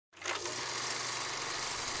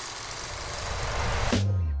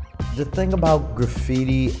The thing about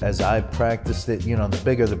graffiti, as I practiced it, you know, the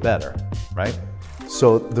bigger the better, right?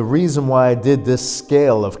 So the reason why I did this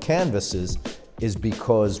scale of canvases is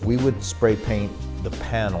because we would spray paint the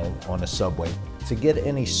panel on a subway. To get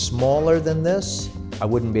any smaller than this, I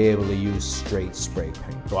wouldn't be able to use straight spray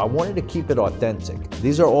paint. So I wanted to keep it authentic.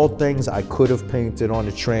 These are all things I could have painted on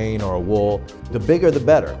a train or a wall. The bigger the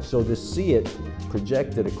better. So to see it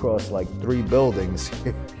projected across like 3 buildings,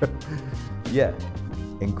 yeah,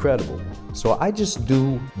 incredible. So I just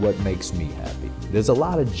do what makes me happy. There's a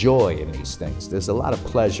lot of joy in these things. There's a lot of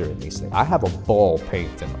pleasure in these things. I have a ball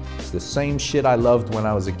painting them. It's the same shit I loved when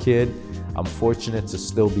I was a kid. I'm fortunate to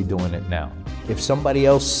still be doing it now. If somebody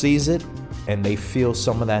else sees it and they feel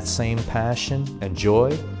some of that same passion and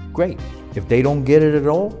joy, great. If they don't get it at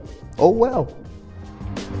all, oh well.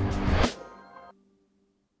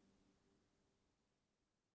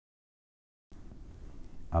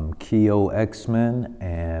 I'm KEO XMEN,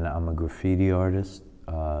 and I'm a graffiti artist,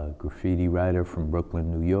 graffiti writer from Brooklyn,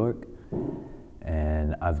 New York.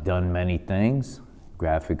 And I've done many things: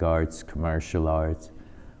 graphic arts, commercial arts,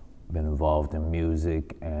 been involved in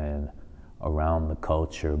music and around the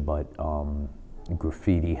culture, but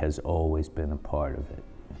graffiti has always been a part of it,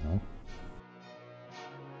 you know?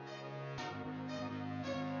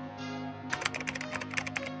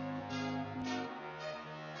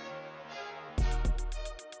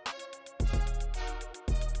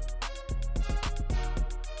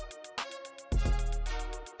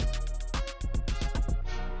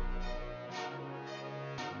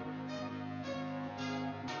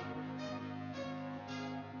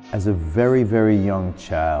 As a very, very young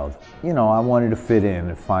child, you know, I wanted to fit in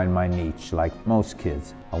and find my niche, like most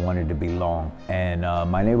kids. I wanted to belong. And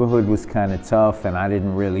my neighborhood was kind of tough, and I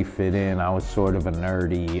didn't really fit in. I was sort of a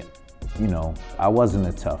nerdy, you know, I wasn't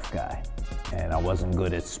a tough guy. And I wasn't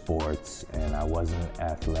good at sports, and I wasn't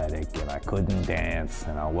athletic, and I couldn't dance,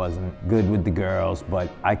 and I wasn't good with the girls,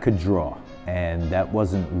 but I could draw. And that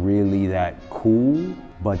wasn't really that cool.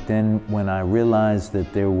 But then when I realized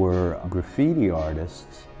that there were graffiti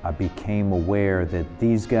artists, I became aware that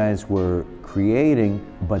these guys were creating,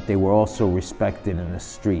 but they were also respected in the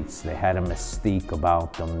streets. They had a mystique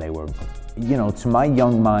about them. They were, you know, to my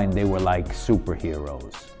young mind, they were like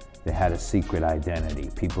superheroes. They had a secret identity.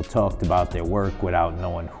 People talked about their work without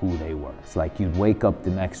knowing who they were. It's like you'd wake up the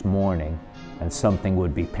next morning and something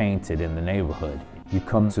would be painted in the neighborhood. You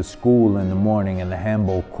come to school in the morning and the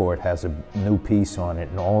handball court has a new piece on it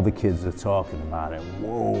and all the kids are talking about it.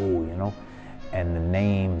 Whoa, you know? And the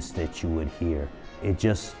names that you would hear, it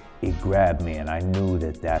grabbed me, and I knew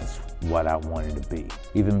that that's what I wanted to be.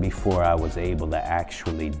 Even before I was able to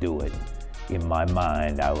actually do it, in my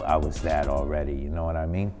mind, I was that already, you know what I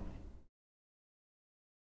mean?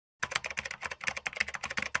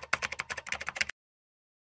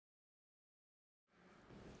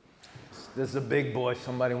 This is a big boy.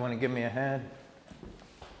 Somebody want to give me a hand?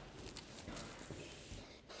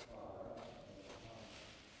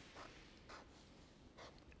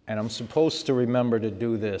 And I'm supposed to remember to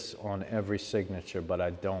do this on every signature, but I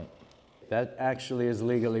don't. That actually is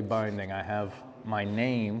legally binding. I have my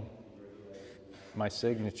name, my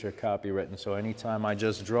signature copywritten, so anytime I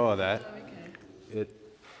just draw that, it's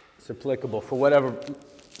applicable for whatever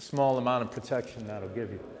small amount of protection that'll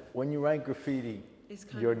give you. When you write graffiti,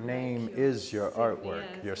 your name is your artwork.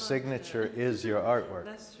 Yeah, your signature is your artwork.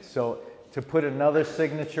 That's true. So to put another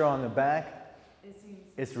signature on the back,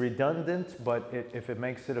 it's redundant, but if it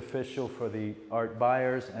makes it official for the art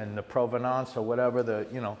buyers and the provenance or whatever,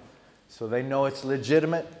 you know, so they know it's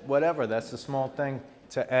legitimate, whatever, that's a small thing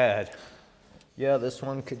to add. Yeah, this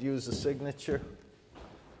one could use a signature.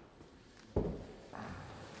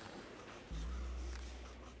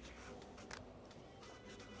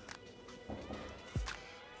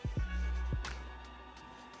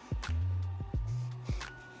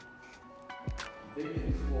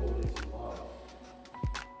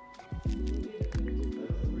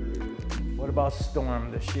 What about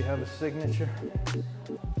Storm? Does she have a signature?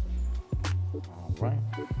 All right.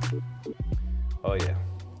 Oh yeah,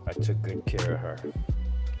 I took good care of her.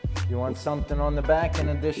 You want something on the back in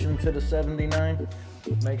addition to the 79?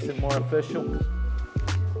 Makes it more official.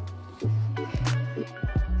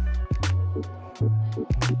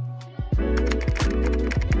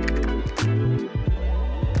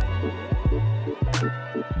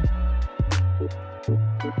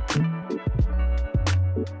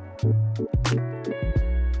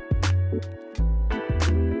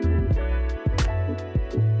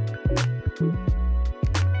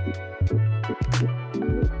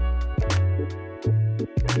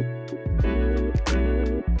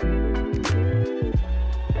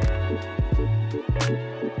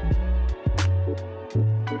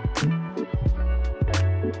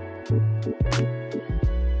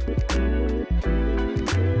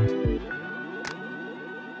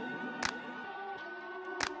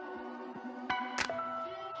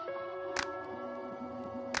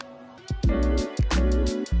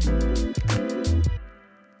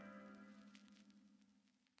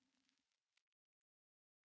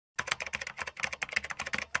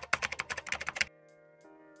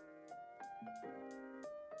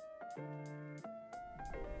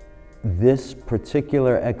 This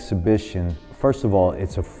particular exhibition, first of all,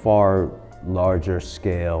 it's a far larger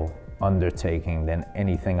scale undertaking than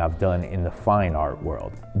anything I've done in the fine art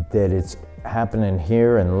world. That it's happening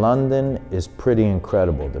here in London is pretty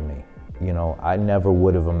incredible to me. You know, I never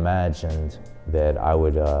would have imagined that I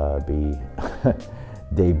would be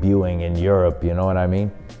debuting in Europe, you know what I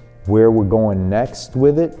mean? Where we're going next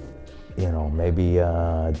with it, you know, maybe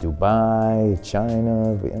Dubai,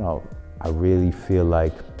 China, you know, I really feel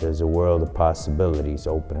like there's a world of possibilities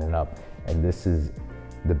opening up. And this is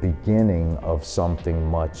the beginning of something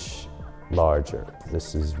much larger.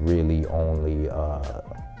 This is really only a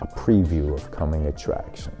preview of coming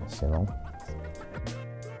attractions, you know?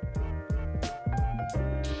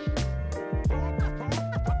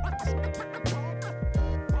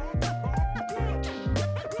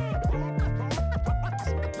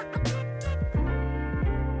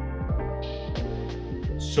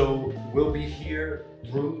 So we'll be here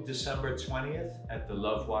through December 20th at the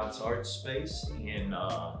Love Watts Art Space in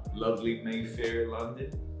lovely Mayfair,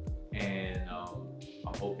 London. And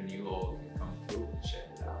I'm hoping you all can come through and check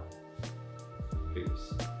it out.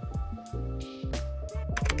 Peace.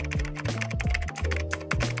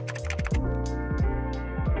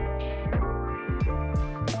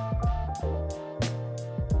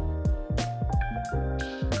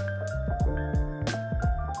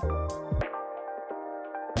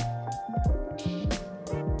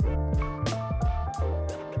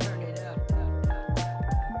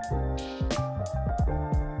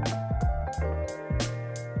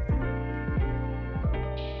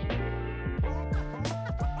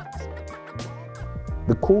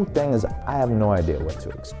 The cool thing is I have no idea what to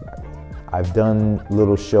expect. I've done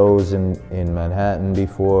little shows in Manhattan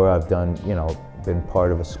before. I've done, you know, been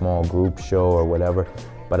part of a small group show or whatever,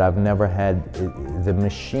 but I've never had the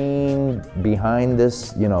machine behind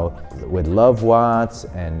this, you know, with Love Watts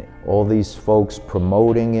and all these folks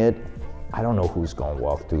promoting it. I don't know who's gonna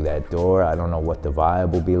walk through that door. I don't know what the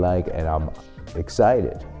vibe will be like, and I'm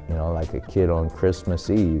excited, you know, like a kid on Christmas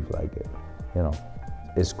Eve, like, you know.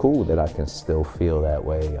 It's cool that I can still feel that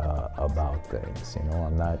way about things. You know,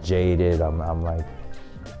 I'm not jaded. I'm like,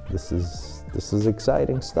 this is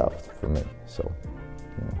exciting stuff for me. So,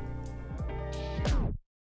 you know.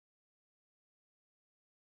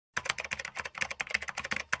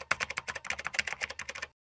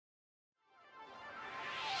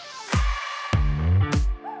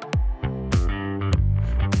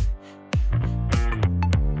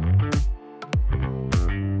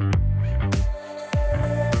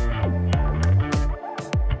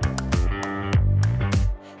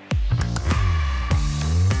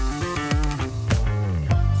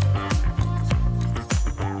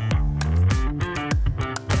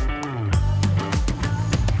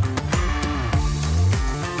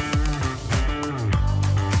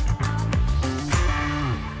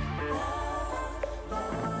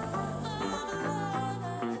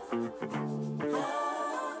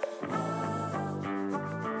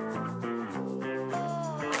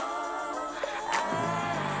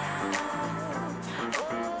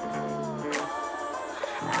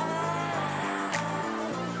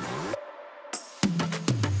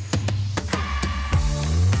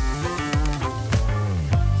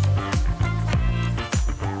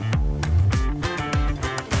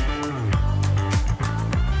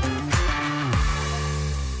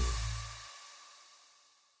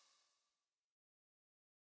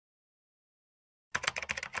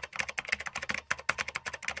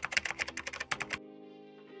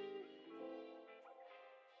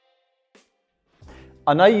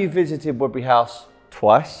 I know you visited Woodbury House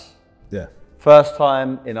twice. Yeah. First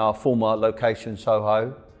time in our former location,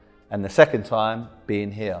 Soho, and the second time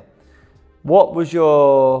being here. What was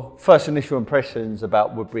your first initial impressions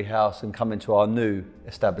about Woodbury House and coming to our new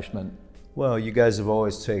establishment? Well, you guys have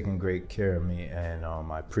always taken great care of me, and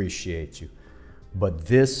I appreciate you. But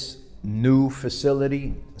this new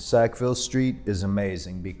facility, Sackville Street, is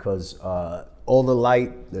amazing because all the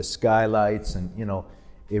light, the skylights, and you know,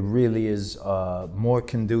 it really is more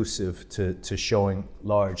conducive to showing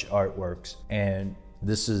large artworks. And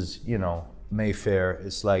this is, you know, Mayfair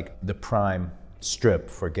is like the prime strip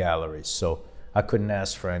for galleries. So I couldn't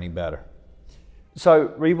ask for any better.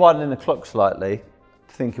 So rewinding the clock slightly,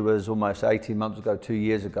 I think it was almost 18 months ago, 2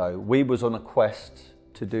 years ago, we was on a quest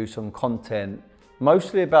to do some content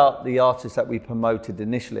mostly about the artists that we promoted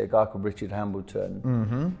initially, a guy called Richard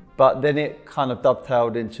Hambleton. But then it kind of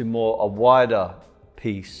dovetailed into more a wider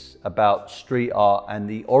piece about street art and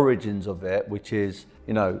the origins of it, which is,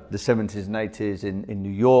 you know, the 70s and 80s in New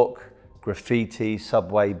York, graffiti,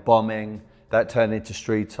 subway bombing, that turned into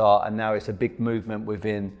street art, and now it's a big movement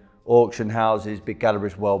within auction houses, big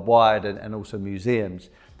galleries worldwide, and also museums.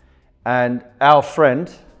 And our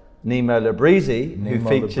friend, Nemo Labrizzi, who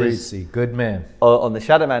features good man, on the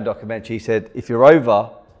Shadow Man documentary, he said, if you're over,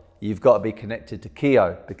 you've got to be connected to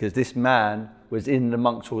KEO, because this man was in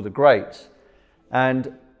amongst all the greats.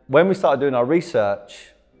 And when we started doing our research,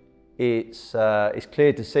 it's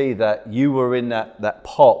clear to see that you were in that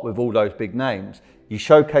pot with all those big names. You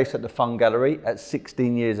showcased at the Fun Gallery at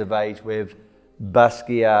 16 years of age with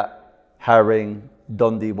Basquiat, Haring,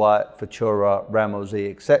 Dondi White, Futura, Ramosi,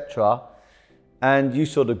 etc. And you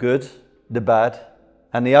saw the good, the bad,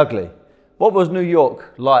 and the ugly. What was New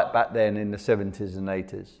York like back then in the 70s and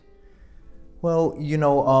 80s? Well, you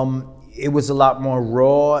know, it was a lot more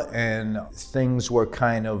raw, and things were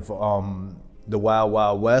kind of the Wild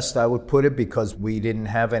Wild West, I would put it, because we didn't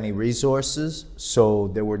have any resources. So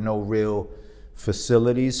there were no real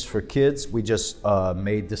facilities for kids. We just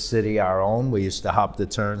made the city our own. We used to hop the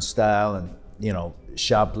turnstile and, you know,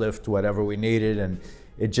 shoplift whatever we needed, and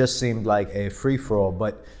it just seemed like a free-for-all.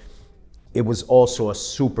 But it was also a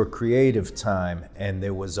super creative time, and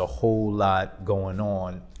there was a whole lot going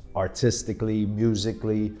on artistically,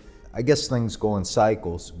 musically. I guess things go in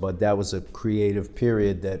cycles, but that was a creative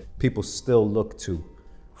period that people still look to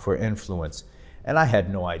for influence. And I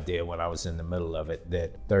had no idea when I was in the middle of it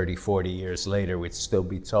that 30, 40 years later, we'd still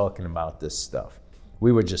be talking about this stuff.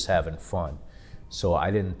 We were just having fun. So I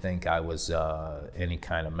didn't think I was any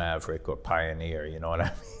kind of maverick or pioneer, you know what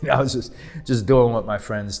I mean? I was just doing what my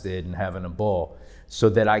friends did and having a ball. So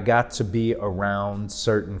that I got to be around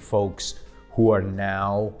certain folks who are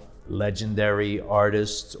now legendary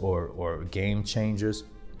artists or game changers.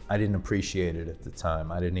 I didn't appreciate it at the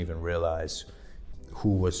time. I didn't even realize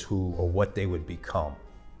who was who or what they would become.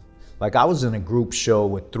 Like, I was in a group show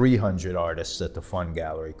with 300 artists at the Fun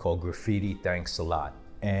Gallery called Graffiti Thanks a Lot.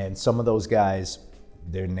 And some of those guys,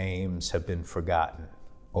 their names have been forgotten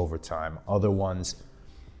over time. Other ones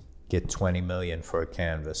get 20 million for a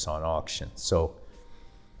canvas on auction. So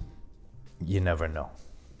you never know.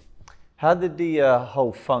 How did the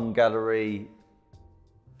whole Fun Gallery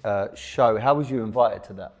show, how was you invited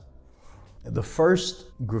to that? The first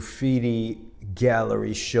graffiti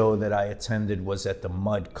gallery show that I attended was at the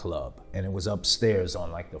Mud Club, and it was upstairs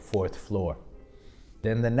on like the 4th floor.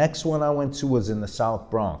 Then the next one I went to was in the South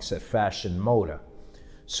Bronx at Fashion Moda.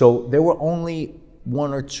 So there were only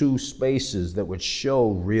 1 or 2 spaces that would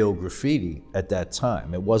show real graffiti at that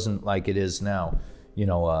time. It wasn't like it is now, you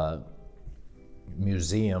know,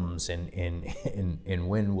 museums in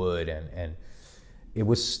Wynwood, and it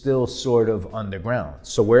was still sort of underground.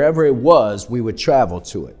 So wherever it was, we would travel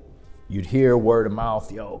to it. You'd hear word of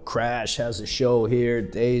mouth, yo, Crash has a show here,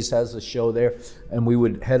 Days has a show there, and we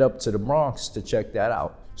would head up to the Bronx to check that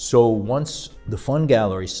out. So once the Fun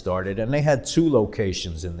Gallery started, and they had 2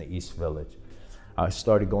 locations in the East Village, I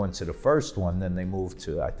started going to the first one, then they moved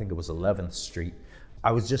to, I think it was 11th Street.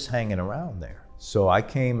 I was just hanging around there. So I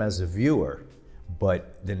came as a viewer,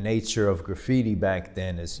 but the nature of graffiti back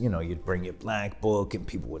then is, you know, you'd bring your black book and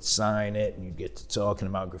people would sign it and you'd get to talking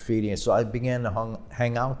about graffiti. And so I began to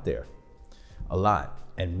hang out there a lot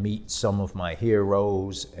and meet some of my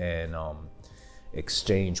heroes and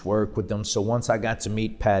exchange work with them. So once I got to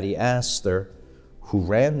meet Patty Astor, who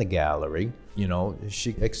ran the gallery, you know,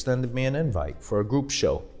 she extended me an invite for a group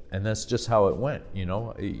show. And that's just how it went, you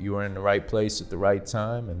know. You were in the right place at the right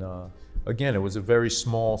time. And again, it was a very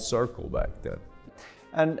small circle back then.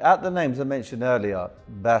 And at the names I mentioned earlier,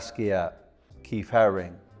 Basquiat, Keith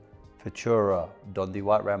Haring, Futura, Dondi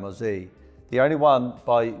White, Ramosi, the only one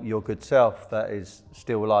by your good self that is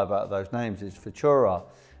still alive out of those names is Futura.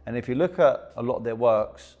 And if you look at a lot of their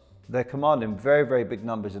works, they're commanding very, very big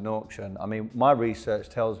numbers in auction. I mean, my research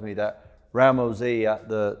tells me that Ramosi at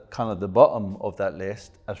the kind of the bottom of that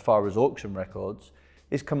list, as far as auction records,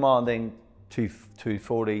 is commanding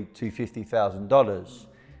 $240,000, $250,000.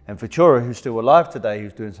 And Futura, who's still alive today,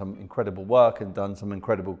 who's doing some incredible work and done some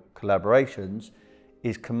incredible collaborations,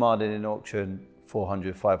 is commanding in auction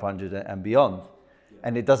 400, 500 and beyond.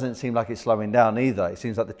 And it doesn't seem like it's slowing down either. It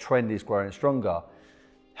seems like the trend is growing stronger.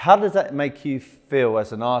 How does that make you feel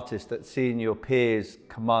as an artist, that seeing your peers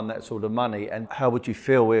command that sort of money? And how would you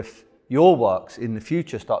feel if your works in the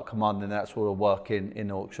future start commanding that sort of work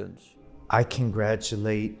in auctions? I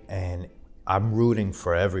congratulate and I'm rooting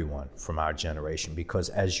for everyone from our generation because,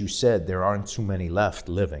 as you said, there aren't too many left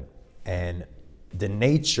living. And the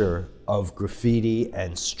nature of graffiti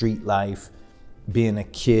and street life, being a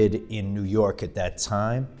kid in New York at that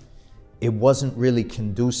time, it wasn't really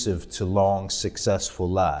conducive to long, successful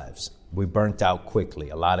lives. We burnt out quickly.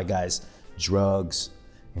 A lot of guys, drugs,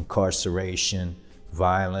 incarceration,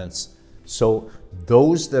 violence. So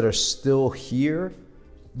those that are still here,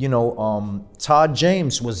 you know, Todd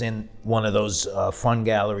James was in one of those Fun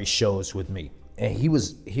Gallery shows with me. And he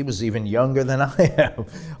was even younger than I am,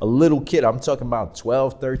 a little kid. I'm talking about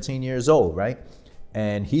 12, 13 years old, right?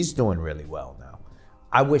 And he's doing really well now.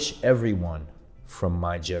 I wish everyone from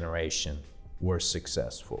my generation were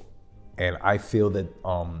successful. And I feel that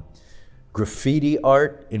graffiti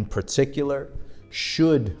art in particular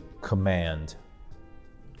should command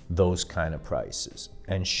those kind of prices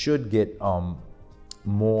and should get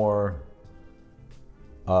more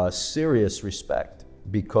serious respect,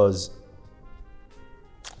 because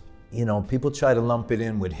you know, people try to lump it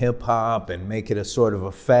in with hip hop and make it a sort of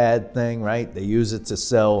a fad thing, right? They use it to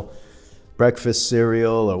sell breakfast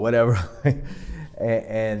cereal or whatever.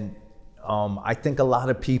 And I think a lot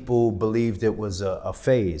of people believed it was a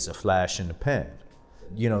phase, a flash in the pan.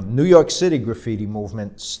 You know, New York City graffiti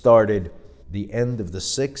movement started the end of the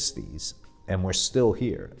 60s, and we're still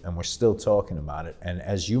here and we're still talking about it. And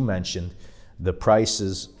as you mentioned, the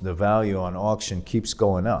prices, the value on auction keeps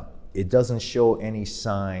going up. It doesn't show any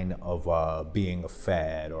sign of being a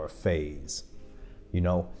fad or a phase, you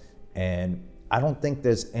know? And I don't think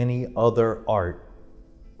there's any other art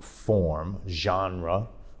form, genre,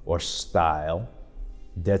 or style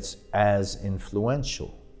that's as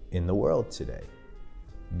influential in the world today.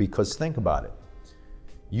 Because think about it.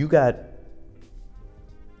 You got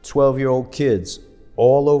 12-year-old kids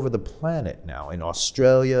all over the planet now, in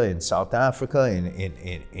Australia, in South Africa,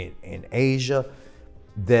 in Asia,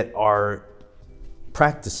 that are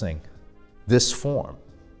practicing this form.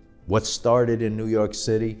 What started in New York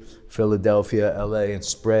City, Philadelphia, LA, and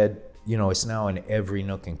spread, you know, it's now in every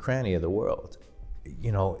nook and cranny of the world.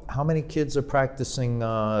 You know, how many kids are practicing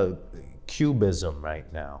cubism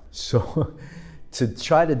right now? So to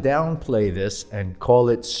try to downplay this and call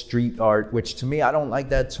it street art, which to me, I don't like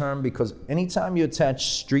that term, because anytime you attach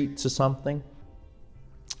street to something,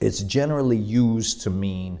 it's generally used to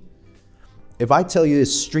mean, if I tell you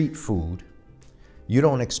it's street food, you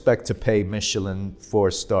don't expect to pay Michelin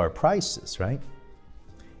 4-star prices, right?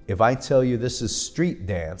 If I tell you this is street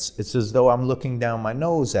dance, it's as though I'm looking down my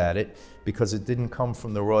nose at it because it didn't come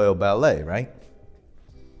from the Royal Ballet, right?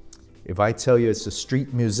 If I tell you it's a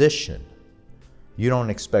street musician, you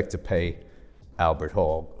don't expect to pay Albert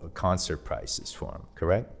Hall concert prices for him,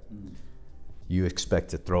 correct? Mm-hmm. You expect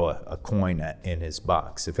to throw a coin in his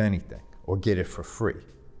box, if anything, or get it for free.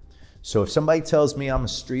 So if somebody tells me I'm a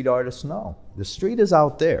street artist, no, the street is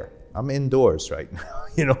out there. I'm indoors right now,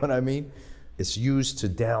 you know what I mean? It's used to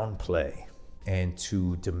downplay and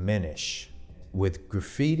to diminish. With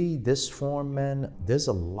graffiti, this form, man, there's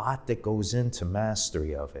a lot that goes into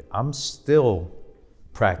mastery of it. I'm still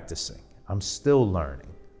practicing. I'm still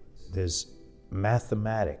learning. There's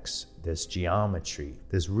mathematics, there's geometry,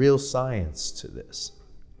 there's real science to this.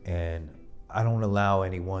 And I don't allow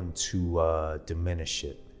anyone to diminish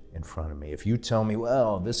it in front of me. If you tell me,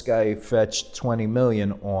 well, this guy fetched 20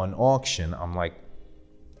 million on auction, I'm like,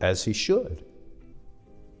 as he should.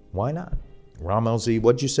 Why not? Ramel Z,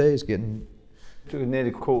 what'd you say, is getting?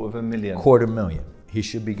 Nearly $250,000. $250,000. He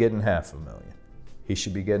should be getting $500,000. He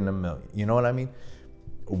should be getting $1 million. You know what I mean?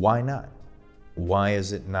 Why not? Why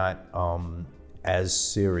is it not as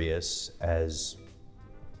serious as,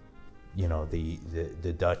 you know,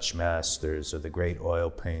 the Dutch masters or the great oil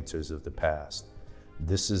painters of the past?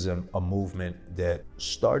 This is a movement that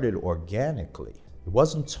started organically. It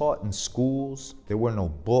wasn't taught in schools. There were no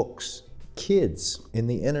books. Kids in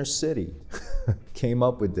the inner city came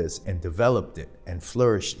up with this and developed it and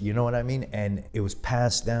flourished, you know what I mean? And it was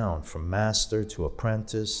passed down from master to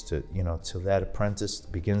apprentice to, you know, till that apprentice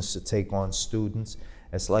begins to take on students.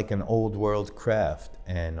 It's like an old world craft,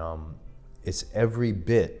 and it's every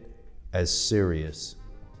bit as serious.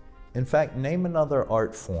 In fact, name another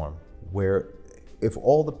art form where if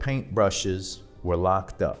all the paintbrushes were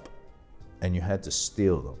locked up and you had to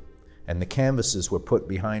steal them, and the canvases were put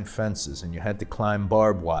behind fences and you had to climb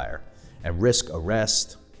barbed wire and risk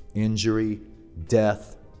arrest, injury,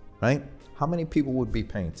 death, right? How many people would be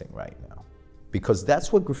painting right now? Because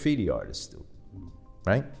that's what graffiti artists do,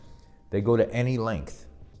 right? They go to any length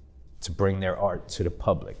to bring their art to the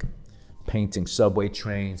public, painting subway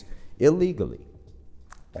trains illegally.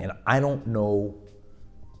 And I don't know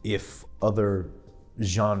if other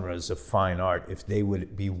genres of fine art if they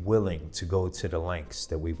would be willing to go to the lengths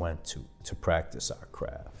that we went to practice our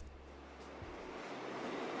craft.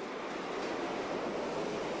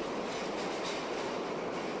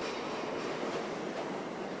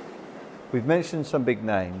 We've mentioned some big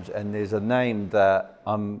names, and there's a name that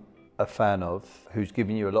I'm a fan of who's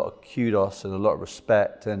given you a lot of kudos and a lot of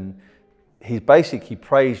respect, and he's basically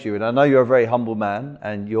praised you. And I know you're a very humble man,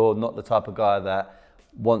 and you're not the type of guy that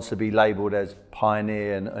wants to be labelled as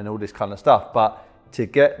pioneer and all this kind of stuff, but to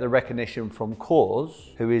get the recognition from KEO,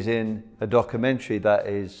 who is in a documentary that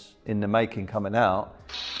is in the making coming out.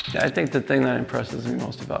 Yeah, I think the thing that impresses me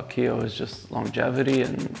most about KEO is just longevity,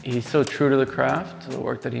 and he's so true to the craft. The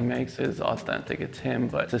work that he makes is authentic, it's him,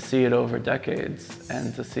 but to see it over decades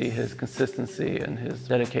and to see his consistency and his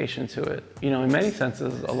dedication to it. You know, in many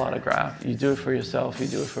senses, a lot of graft. You do it for yourself, you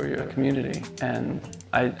do it for your community, and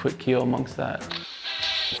I put KEO amongst that.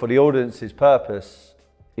 For the audience's purpose,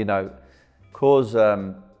 you know,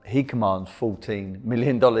 KEO, he commands $14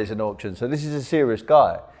 million in auctions, so this is a serious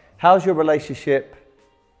guy. How's your relationship?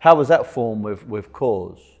 How was that formed with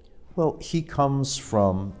KEO? Well, he comes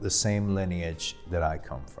from the same lineage that I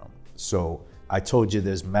come from. So I told you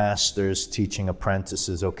there's masters teaching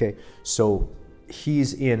apprentices, okay? So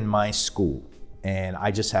he's in my school, and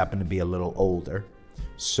I just happen to be a little older.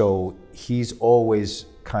 So he's always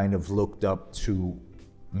kind of looked up to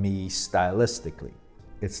me stylistically.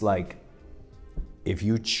 It's like if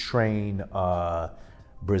you train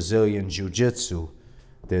Brazilian Jiu-Jitsu,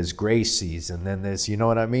 there's Gracies, and then there's, you know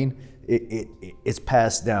what I mean? It's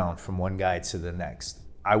passed down from one guy to the next.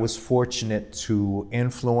 I was fortunate to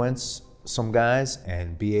influence some guys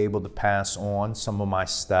and be able to pass on some of my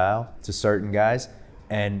style to certain guys.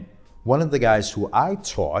 And one of the guys who I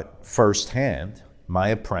taught firsthand, my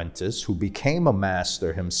apprentice, who became a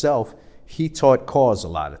master himself, he taught KEO a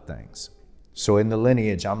lot of things. So in the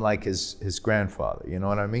lineage, I'm like his grandfather, you know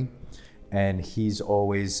what I mean? And he's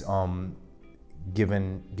always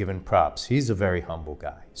given props. He's a very humble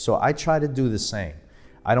guy. So I try to do the same.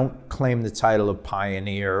 I don't claim the title of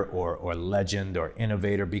pioneer or legend or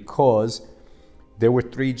innovator because there were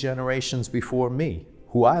 3 generations before me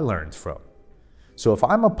who I learned from. So if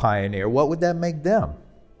I'm a pioneer, what would that make them?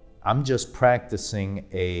 I'm just practicing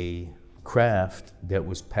a craft that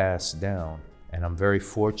was passed down, and I'm very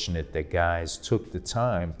fortunate that guys took the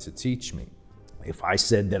time to teach me. If I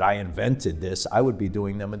said that I invented this, I would be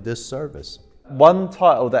doing them a disservice. One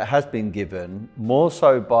title that has been given, more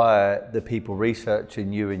so by the people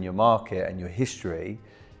researching you and your market and your history,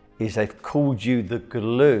 is they've called you the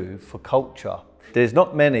glue for culture. There's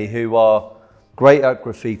not many who are great at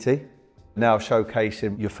graffiti, now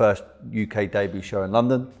showcasing your first UK debut show in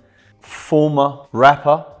London, former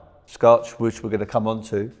rapper, Scotch, which we're going to come on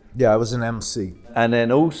to. Yeah, I was an MC. And then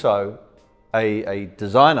also a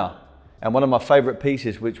designer. And one of my favorite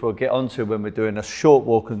pieces, which we'll get onto when we're doing a short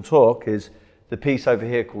walk and talk, is the piece over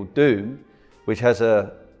here called Doom, which has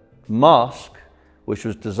a mask, which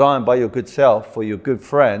was designed by your good self for your good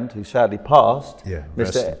friend, who sadly passed. Yeah,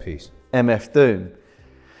 rest in peace. MF Doom.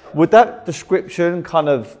 Would that description kind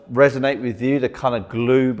of resonate with you, the kind of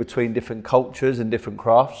glue between different cultures and different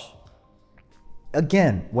crafts?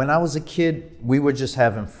 Again, when I was a kid, we were just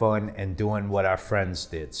having fun and doing what our friends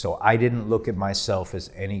did. So I didn't look at myself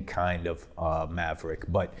as any kind of maverick,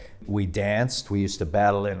 but we danced. We used to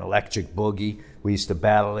battle in electric boogie. We used to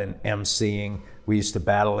battle in MCing. We used to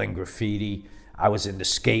battle in graffiti. I was into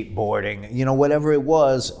skateboarding. You know, whatever it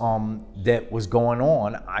was that was going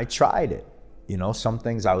on, I tried it. You know, some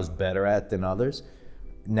things I was better at than others.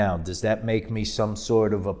 Now, does that make me some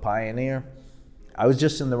sort of a pioneer? I was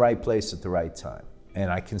just in the right place at the right time.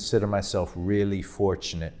 And I consider myself really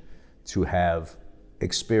fortunate to have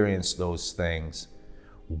experienced those things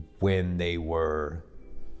when they were,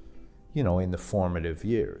 you know, in the formative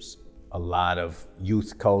years. A lot of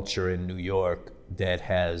youth culture in New York that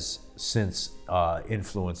has since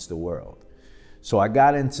influenced the world. So I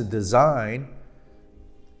got into design,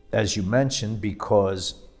 as you mentioned,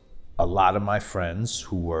 because a lot of my friends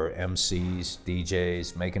who were MCs,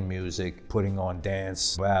 DJs, making music, putting on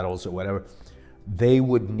dance battles or whatever, they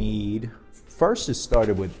would need, first it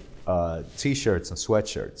started with t-shirts and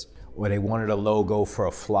sweatshirts, or they wanted a logo for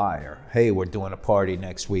a flyer. Hey, we're doing a party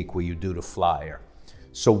next week, will you do the flyer?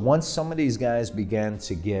 So once some of these guys began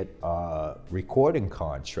to get recording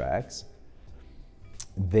contracts,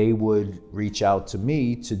 they would reach out to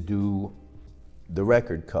me to do the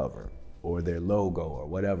record cover or their logo or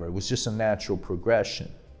whatever. It was just a natural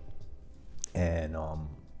progression. And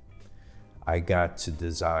I got to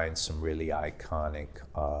design some really iconic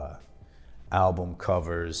album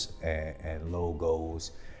covers and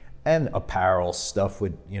logos. And apparel stuff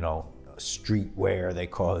with, you know, streetwear, they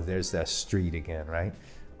call it. There's that street again, right?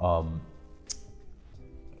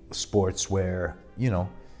 Sportswear, you know.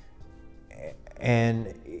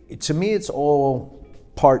 And to me, it's all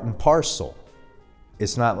part and parcel.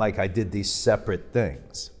 It's not like I did these separate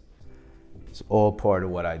things. It's all part of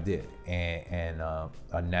what I did, and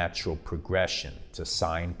a natural progression to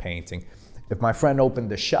sign painting. If my friend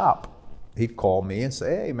opened a shop, he'd call me and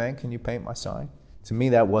say, hey man, can you paint my sign? To me,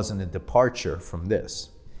 that wasn't a departure from this.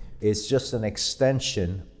 It's just an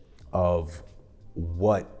extension of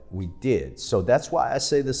what we did. So that's why I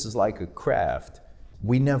say this is like a craft.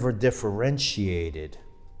 We never differentiated.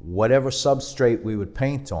 Whatever substrate we would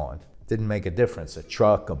paint on didn't make a difference. A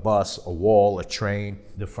truck, a bus, a wall, a train,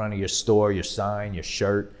 the front of your store, your sign, your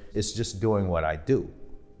shirt. It's just doing what I do.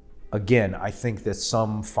 Again, I think that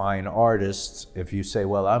some fine artists, if you say,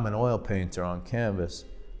 well, I'm an oil painter on canvas,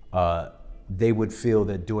 they would feel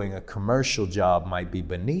that doing a commercial job might be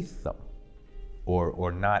beneath them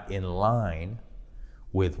or not in line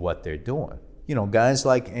with what they're doing. You know, guys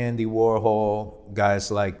like Andy Warhol,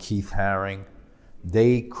 guys like Keith Haring,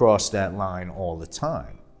 they cross that line all the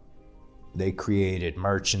time. They created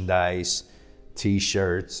merchandise,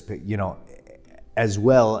 t-shirts, you know, as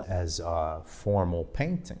well as formal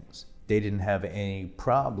paintings. They didn't have any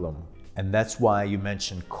problem. And that's why you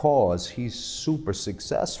mentioned KEO. He's super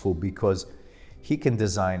successful because he can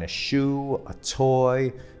design a shoe, a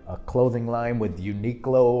toy, a clothing line with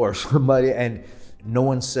Uniqlo or somebody, and no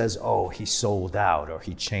one says, oh, he sold out or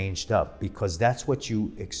he changed up, because that's what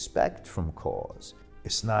you expect from KEO.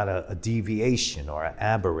 It's not a deviation or an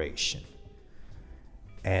aberration.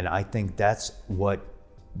 And I think that's what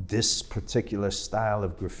this particular style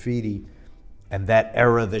of graffiti and that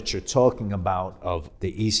era that you're talking about of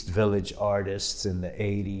the East Village artists in the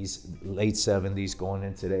 80s, late 70s going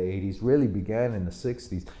into the 80s, really began in the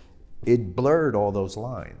 60s. It blurred all those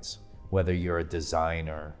lines, whether you're a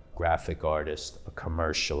designer, graphic artist, a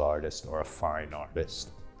commercial artist, or a fine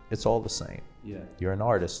artist. It's all the same. Yeah. You're an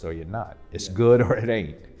artist or you're not. It's good or it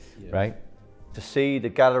ain't, right? To see the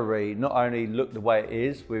gallery not only look the way it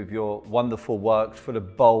is with your wonderful works full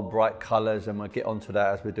of bold, bright colours, and we'll get onto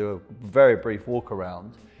that as we do a very brief walk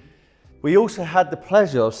around. We also had the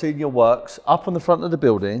pleasure of seeing your works up on the front of the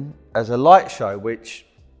building as a light show, which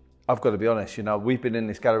I've got to be honest, you know, we've been in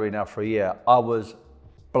this gallery now for a year. I was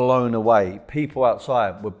blown away. People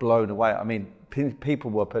outside were blown away. I mean, people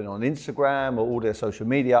were putting it on Instagram or all their social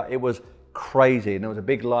media. It was crazy, and there was a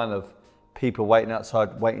big line of people waiting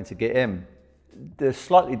outside, waiting to get in. The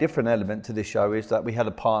slightly different element to this show is that we had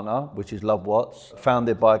a partner, which is Love Watts,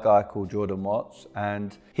 founded by a guy called Jordan Watts,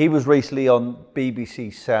 and he was recently on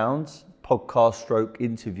BBC Sounds podcast stroke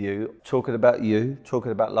interview, talking about you,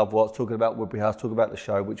 talking about Love Watts, talking about Woodbury House, talking about the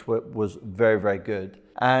show, which was very, very good.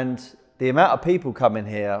 And the amount of people coming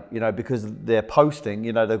here, you know, because they're posting,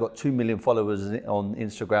 you know, they've got 2 million followers on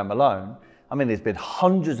Instagram alone. I mean, there's been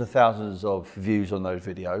hundreds of thousands of views on those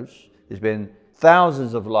videos. There's been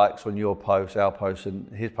thousands of likes on your post, our post,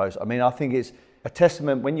 and his post. I mean, I think it's a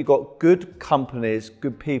testament when you've got good companies,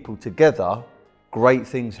 good people together, great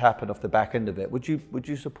things happen off the back end of it. Would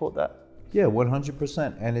you support that? Yeah,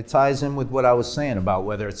 100%. And it ties in with what I was saying about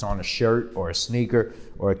whether it's on a shirt or a sneaker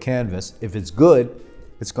or a canvas. If it's good,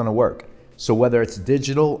 it's going to work. So whether it's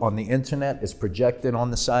digital on the internet, it's projected on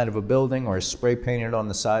the side of a building, or it's spray painted on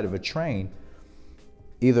the side of a train,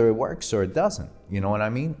 either it works or it doesn't, you know what I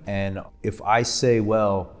mean? And if I say,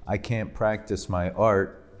 well, I can't practice my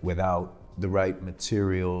art without the right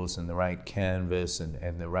materials and the right canvas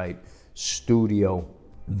and the right studio,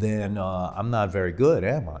 then I'm not very good,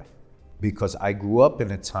 am I? Because I grew up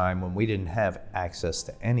in a time when we didn't have access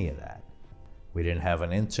to any of that. We didn't have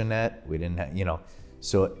an internet, we didn't have, you know,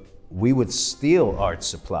 so we would steal art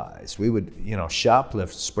supplies. We would, you know,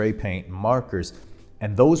 shoplift spray paint and markers,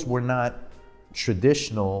 and those were not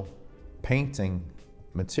traditional painting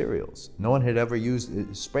materials. No one had ever used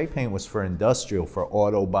it. Spray paint was for industrial, for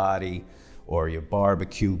auto body or your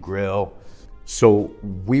barbecue grill. So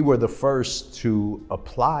we were the first to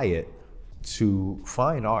apply it to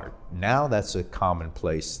fine art. Now that's a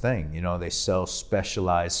commonplace thing. You know, they sell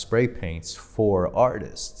specialized spray paints for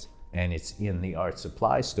artists, and it's in the art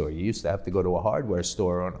supply store. You used to have to go to a hardware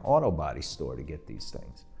store or an auto body store to get these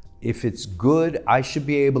things. If it's good, I should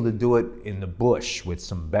be able to do it in the bush with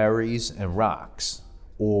some berries and rocks,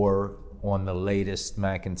 or on the latest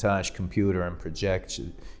Macintosh computer and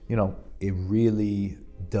projection. You know, it really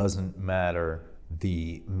doesn't matter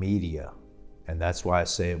the media. And that's why I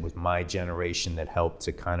say it was my generation that helped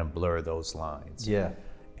to kind of blur those lines. Yeah.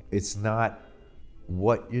 It's not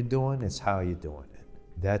what you're doing, it's how you're doing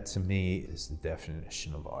it. That to me is the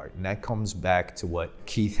definition of art. And that comes back to what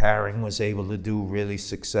Keith Haring was able to do really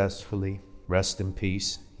successfully. Rest in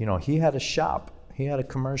peace. You know, he had a shop. He had a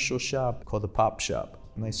commercial shop called the Pop Shop.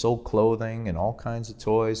 And they sold clothing and all kinds of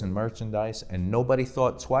toys and merchandise, and nobody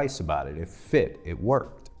thought twice about it. It fit, it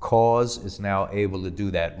worked. Cause is now able to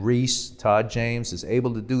do that. Reese, Todd James is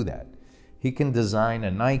able to do that. He can design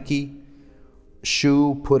a Nike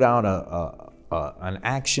shoe, put out an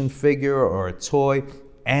action figure or a toy,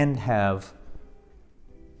 and have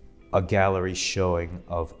a gallery showing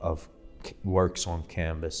of works on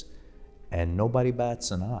canvas, and nobody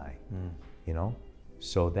bats an eye, you know?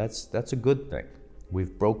 So that's a good thing.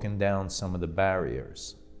 We've broken down some of the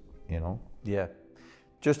barriers, you know? Yeah.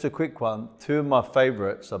 Just a quick one. Two of my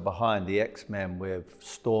favorites are behind the X-Men with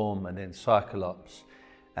Storm and then Cyclops.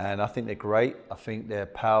 And I think they're great. I think they're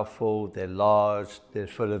powerful, they're large, they're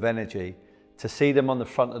full of energy. To see them on the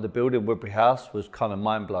front of the building, Woodbury House, was kind of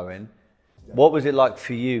mind-blowing. Yeah. What was it like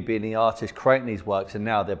for you being the artist creating these works, and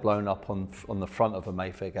now they're blown up on the front of a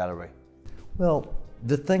Mayfair gallery? Well,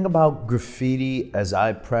 the thing about graffiti as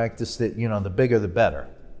I practiced it, you know, the bigger the better,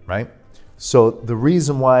 right? So the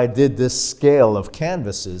reason why I did this scale of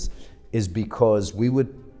canvases is because we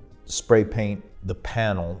would spray paint the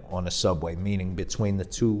panel on a subway, meaning between the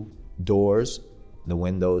two doors, the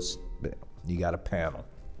windows, you got a panel.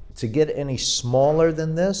 To get any smaller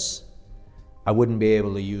than this, I wouldn't be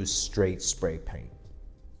able to use straight spray paint.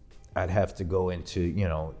 I'd have to go into, you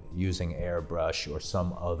know, using airbrush or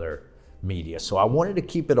some other media. So I wanted to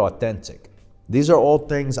keep it authentic. These are all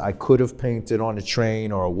things I could have painted on a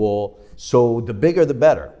train or a wall. So the bigger the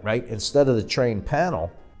better, right? Instead of the train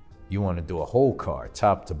panel, you want to do a whole car,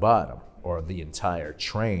 top to bottom, or the entire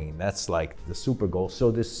train. That's like the super goal.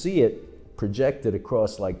 So to see it projected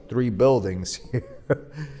across like 3 buildings here,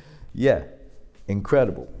 yeah,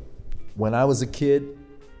 incredible. When I was a kid,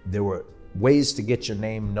 there were ways to get your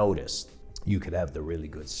name noticed. You could have the really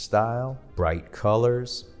good style, bright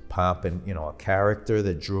colors, popping, you know, a character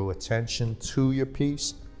that drew attention to your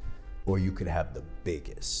piece, or you could have the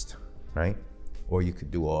biggest, right? Or you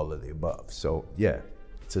could do all of the above. So yeah,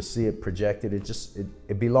 to see it projected,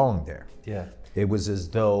 it belonged there. Yeah. It was as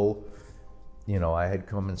though, you know, I had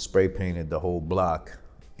come and spray painted the whole block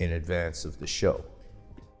in advance of the show.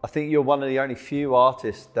 I think you're one of the only few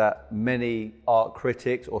artists that many art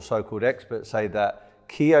critics or so-called experts say that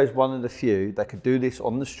KEO is one of the few that could do this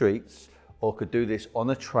on the streets or could do this on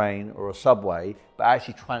a train or a subway, but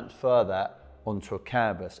actually transfer that onto a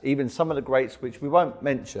canvas. Even some of the greats, which we won't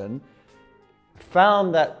mention,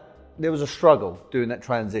 found that there was a struggle doing that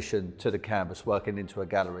transition to the canvas, working into a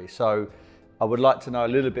gallery. So I would like to know a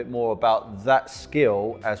little bit more about that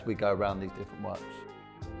skill as we go around these different works.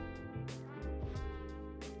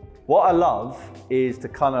 What I love is the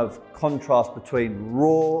kind of contrast between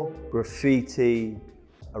raw graffiti,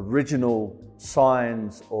 original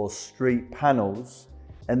signs or street panels,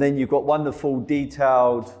 and then you've got wonderful,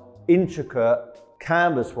 detailed, intricate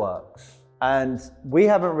canvas works. And we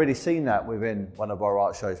haven't really seen that within one of our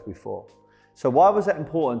art shows before. So why was it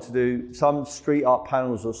important to do some street art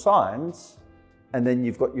panels or signs, and then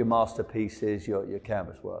you've got your masterpieces, your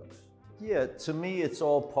canvas works? Yeah, to me, it's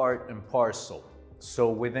all part and parcel.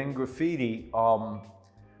 So within graffiti,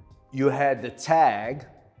 you had the tag,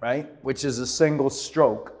 right? Which is a single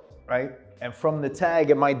stroke, right? And from the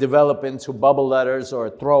tag, it might develop into bubble letters or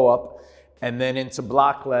a throw up, and then into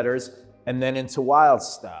block letters, and then into wild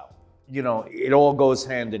style. You know, it all goes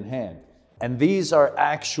hand in hand. And these are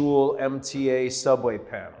actual MTA subway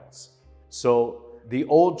panels. So the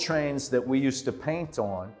old trains that we used to paint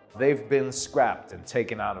on, they've been scrapped and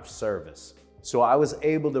taken out of service. So I was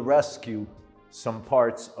able to rescue some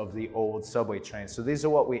parts of the old subway trains. So these are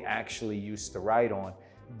what we actually used to ride on.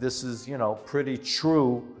 This is, you know, pretty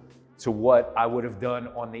true to what I would have done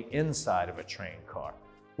on the inside of a train car.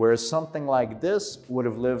 Whereas something like this would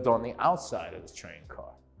have lived on the outside of the train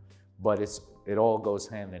car. But it all goes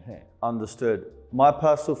hand in hand. Understood. My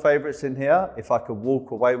personal favorites in here, if I could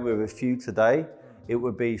walk away with a few today, it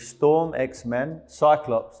would be Storm X-Men,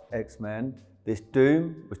 Cyclops X-Men, this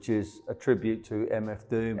Doom, which is a tribute to MF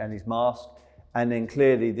Doom and his mask, and then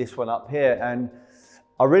clearly this one up here. And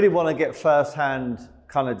I really want to get first-hand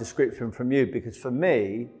kind of description from you, because for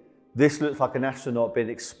me, this looks like an astronaut being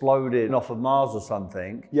exploded off of Mars or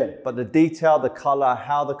something. Yeah. But the detail, the color,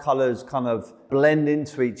 how the colors kind of blend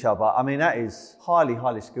into each other, I mean, that is highly,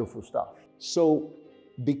 highly skillful stuff. So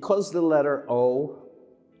because the letter O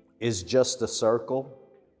is just a circle,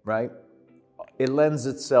 right? It lends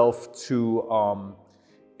itself to,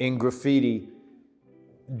 in graffiti,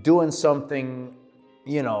 doing something,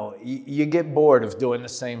 you know, you get bored of doing the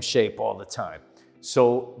same shape all the time.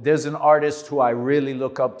 So there's an artist who I really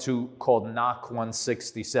look up to called Knock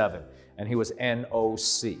 167, and he was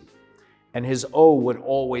N-O-C. And his O would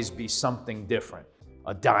always be something different.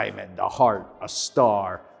 A diamond, a heart, a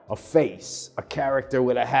star, a face, a character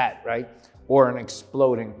with a hat, right? Or an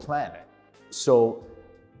exploding planet. So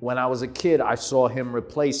when I was a kid, I saw him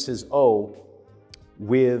replace his O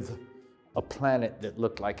with a planet that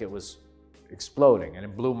looked like it was exploding, and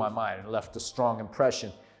it blew my mind and left a strong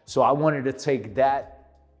impression. So I wanted to take that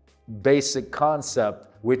basic concept,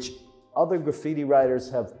 which other graffiti writers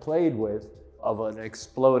have played with, of an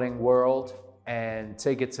exploding world, and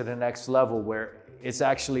take it to the next level where it's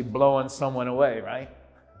actually blowing someone away, right?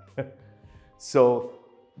 So,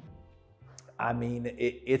 I mean,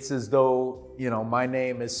 it's as though, you know, my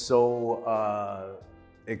name is so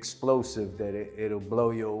explosive that it'll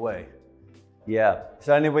blow you away. Yeah, it's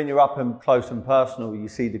only when you're up and close and personal, you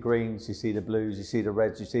see the greens, you see the blues, you see the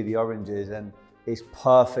reds, you see the oranges, and it's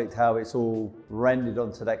perfect how it's all rendered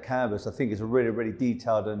onto that canvas. I think it's a really, really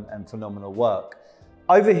detailed and phenomenal work.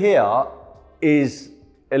 Over here is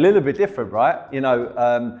a little bit different, right? You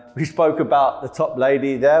know, we spoke about the top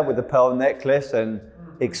lady there with the pearl necklace and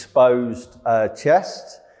exposed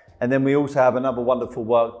chest, and then we also have another wonderful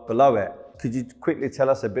work below it. Could you quickly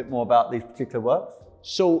tell us a bit more about these particular works?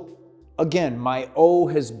 So, again, my O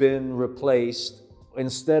has been replaced.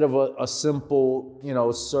 Instead of a simple, you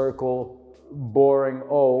know, circle, boring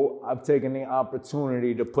O, I've taken the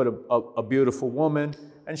opportunity to put a beautiful woman,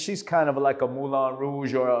 and she's kind of like a Moulin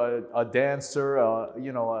Rouge or a dancer,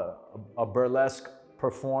 you know, a burlesque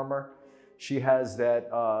performer. She has that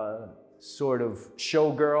sort of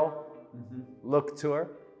showgirl look to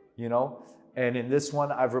her, you know? And in this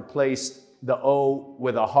one, I've replaced the O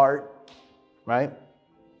with a heart, right?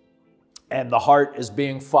 And the heart is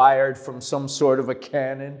being fired from some sort of a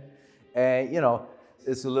cannon. And, you know,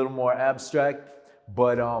 it's a little more abstract,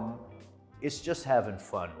 but it's just having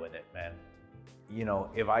fun with it, man. You know,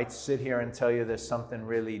 if I sit here and tell you there's something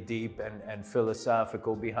really deep and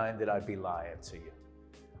philosophical behind it, I'd be lying to you.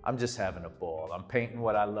 I'm just having a ball. I'm painting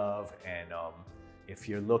what I love, and if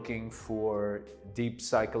you're looking for deep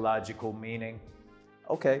psychological meaning,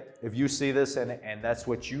 okay. If you see this and that's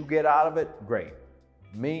what you get out of it, great.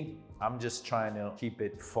 Me, I'm just trying to keep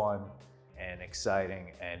it fun and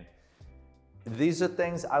exciting, and these are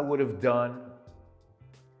things I would have done,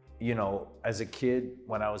 you know, as a kid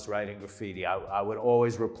when I was writing graffiti. I would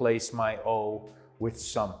always replace my O with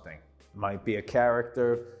something. Might be a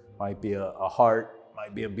character, might be a heart,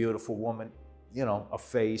 might be a beautiful woman, you know, a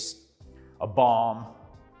face, a bomb,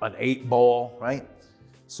 an 8-ball, right?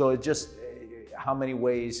 So it just, how many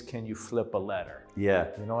ways can you flip a letter? Yeah.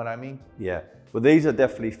 You know what I mean? Yeah. Well, these are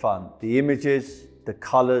definitely fun. The images, the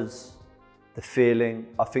colors, the feeling,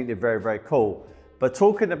 I think they're very, very cool. But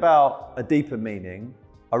talking about a deeper meaning,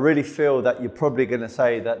 I really feel that you're probably going to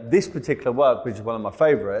say that this particular work, which is one of my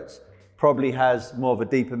favorites, probably has more of a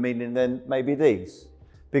deeper meaning than maybe these,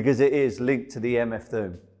 because it is linked to the MF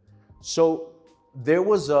Doom. So there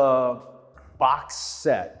was a box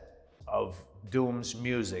set of Doom's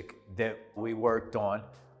music that we worked on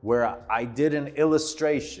where I did an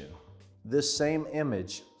illustration. This same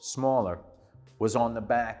image, smaller, was on the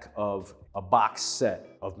back of a box set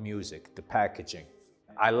of music, the packaging.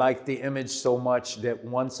 I liked the image so much that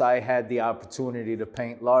once I had the opportunity to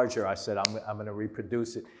paint larger, I said, I'm gonna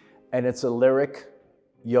reproduce it. And it's a lyric,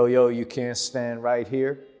 yo, yo, you can't stand right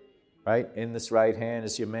here, right? In this right hand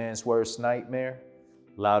is your man's worst nightmare.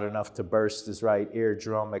 Loud enough to burst his right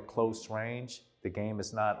eardrum at close range. The game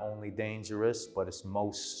is not only dangerous, but it's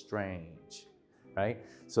most strange, right?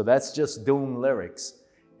 So that's just Doom lyrics.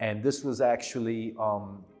 And this was actually,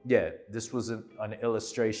 this was an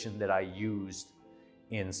illustration that I used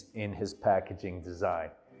in his packaging design.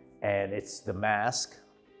 And it's the mask,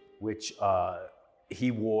 which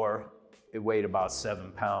he wore. It weighed about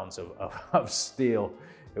 7 pounds of steel.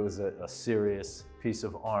 It was a serious piece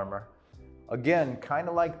of armor. Again, kind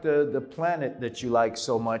of like the planet that you like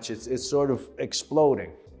so much, it's sort of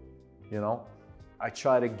exploding, you know? I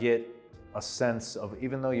try to get a sense of,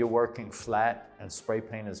 even though you're working flat, and spray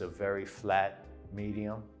paint is a very flat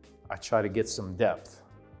medium, I try to get some depth,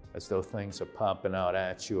 as though things are popping out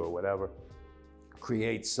at you or whatever.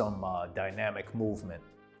 Create some dynamic movement,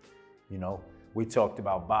 you know? We talked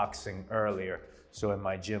about boxing earlier, so in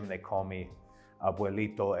my gym they call me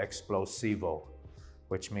Abuelito Explosivo,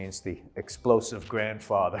 which means the explosive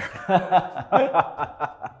grandfather.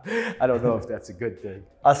 I don't know if that's a good thing.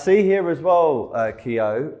 I see here as well,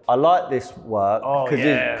 KEO, I like this work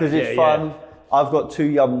because it's fun. Yeah. I've got 2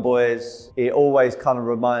 young boys. It always kind of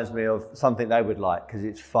reminds me of something they would like because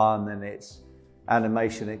it's fun and it's,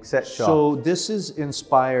 animation, etc. So this is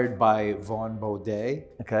inspired by Vaughn Baudet.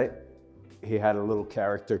 Okay. He had a little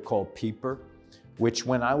character called Peeper, which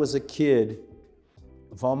when I was a kid,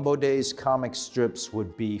 Vaughn Baudet's comic strips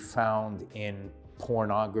would be found in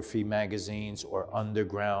pornography magazines or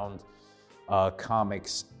underground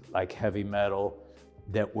comics like heavy metal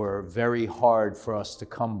that were very hard for us to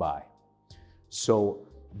come by. So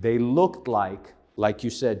they looked like you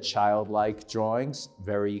said, childlike drawings,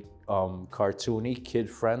 very cartoony,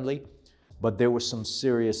 kid-friendly, but there were some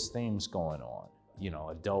serious themes going on, you know,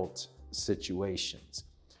 adult situations.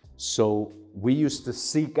 So we used to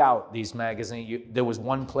seek out these magazines. There was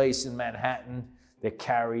one place in Manhattan that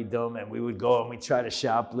carried them, and we would go and we'd try to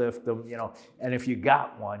shoplift them, you know. And if you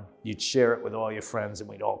got one, you'd share it with all your friends and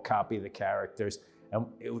we'd all copy the characters. And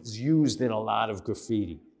it was used in a lot of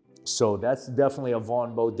graffiti. So that's definitely a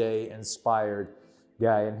Vaughn Baudet inspired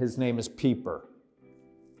guy, and his name is Peeper.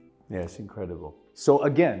 Yeah, it's incredible. So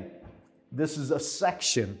again, this is a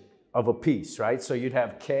section of a piece, right? So you'd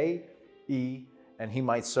have K, E, and he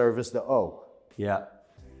might serve as the O. Yeah.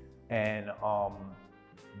 And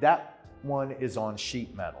that one is on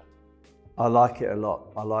sheet metal. I like it a lot.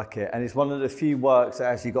 I like it. And it's one of the few works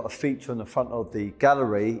that actually got a feature on the front of the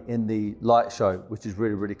gallery in the light show, which is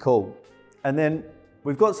really, really cool. And then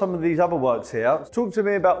we've got some of these other works here. Talk to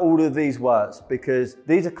me about all of these works, because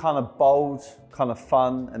these are kind of bold, kind of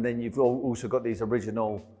fun, and then you've also got these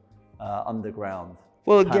original underground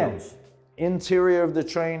panels. Interior of the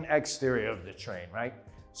train, exterior of the train, right?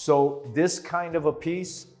 So this kind of a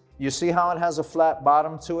piece, you see how it has a flat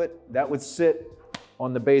bottom to it? That would sit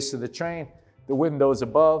on the base of the train, the windows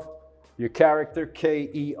above, your character,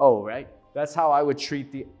 KEO, right? That's how I would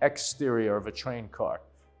treat the exterior of a train car.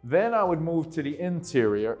 Then I would move to the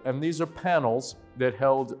interior, and these are panels that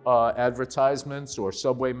held advertisements or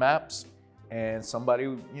subway maps, and somebody,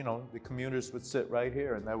 you know, the commuters would sit right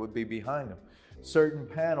here, and that would be behind them. Certain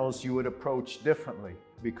panels you would approach differently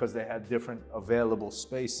because they had different available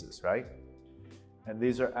spaces, right? And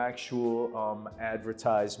these are actual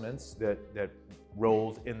advertisements that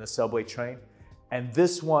rolled in the subway train. And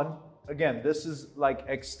this one, again, this is like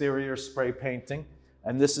exterior spray painting,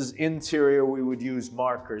 and this is interior, we would use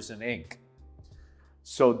markers and ink.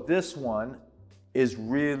 So this one is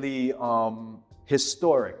really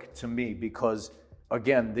historic to me because,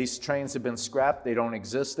 again, these trains have been scrapped, they don't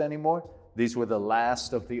exist anymore. These were the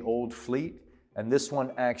last of the old fleet, and this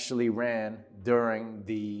one actually ran during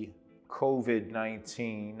the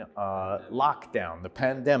COVID-19 lockdown, the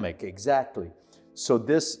pandemic, exactly. So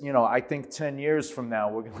this, you know, I think 10 years from now,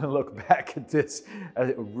 we're gonna look back at this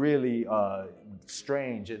as a really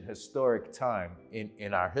strange and historic time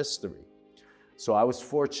in our history. So I was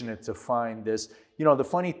fortunate to find this. You know, the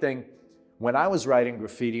funny thing, when I was writing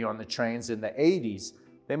graffiti on the trains in the 80s,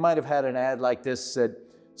 they might have had an ad like this said,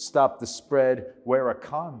 "Stop the spread, wear a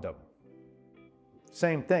condom."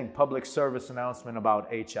 Same thing, public service announcement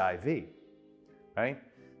about HIV, right?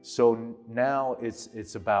 So now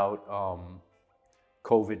it's about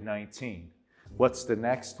COVID-19. What's the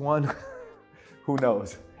next one? Who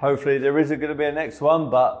knows? Hopefully there isn't going to be a next one,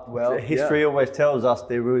 but well, history always tells us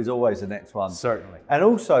there is always a next one. Certainly. And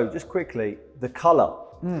also, just quickly, the color.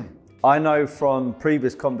 I know from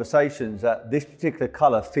previous conversations that this particular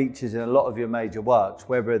color features in a lot of your major works,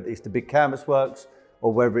 whether it's the big canvas works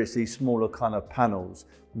or whether it's these smaller kind of panels.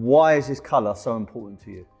 Why is this color so important to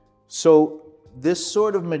you? So this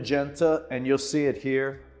sort of magenta, and you'll see it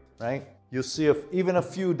here, right? You'll see even a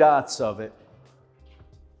few dots of it.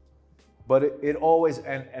 But it always,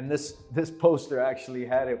 and this poster actually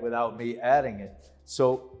had it without me adding it.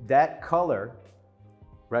 So that color,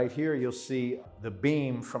 right here, you'll see the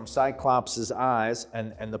beam from Cyclops' eyes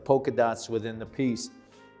and the polka dots within the piece.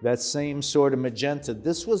 That same sort of magenta.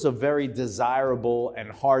 This was a very desirable and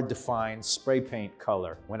hard to find spray paint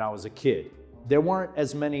color when I was a kid. There weren't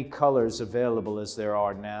as many colors available as there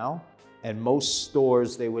are now, and most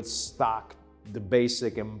stores, they would stock the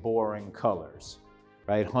basic and boring colors,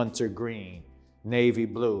 right? Hunter green, navy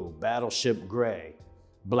blue, battleship gray,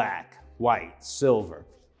 black, white, silver.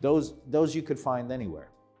 Those you could find anywhere.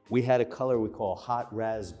 We had a color we call hot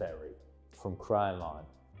raspberry from Krylon.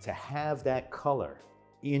 To have that color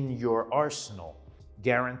in your arsenal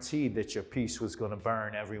guaranteed that your piece was going to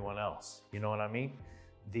burn everyone else. You know what I mean?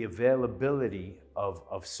 The availability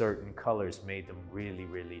of certain colors made them really,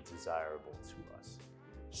 really desirable to us.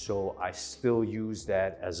 So I still use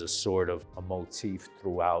that as a sort of a motif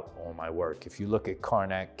throughout all my work. If you look at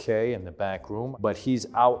Karnak K in the back room, but he's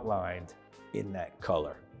outlined in that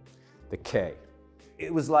color, the K.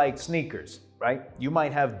 It was like sneakers, right? You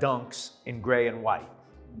might have Dunks in gray and white.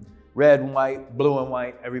 Red and white, blue and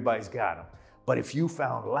white, everybody's got them. But if you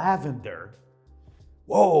found lavender,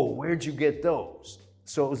 whoa, where'd you get those?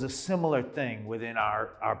 So it was a similar thing within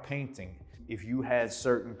our painting. If you had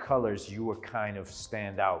certain colors, you were kind of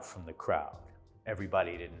stand out from the crowd.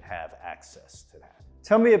 Everybody didn't have access to that.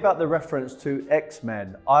 Tell me about the reference to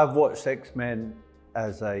X-Men. I've watched X-Men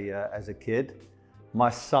as a kid. My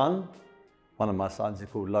son, one of my sons is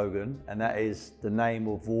called Logan, and that is the name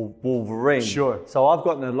of Wolverine. Sure. So I've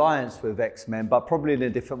got an alliance with X-Men, but probably in a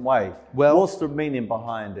different way. Well, what's the meaning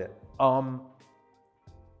behind it?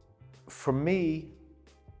 For me,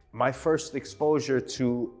 my first exposure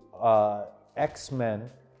to X-Men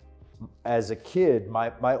as a kid,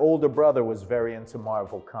 my older brother was very into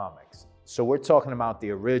Marvel Comics. So we're talking about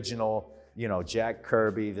the original, you know, Jack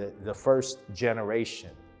Kirby, the first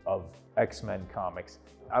generation of X-Men comics.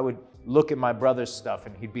 I would look at my brother's stuff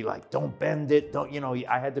and he'd be like, don't bend it, don't, you know,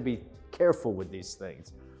 I had to be careful with these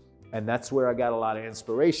things. And that's where I got a lot of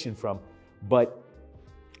inspiration from. But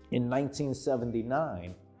in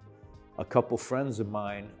 1979, a couple friends of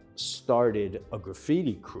mine started a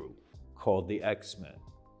graffiti crew called the X-Men.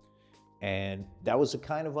 And that was a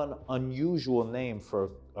kind of an unusual name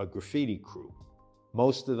for a graffiti crew.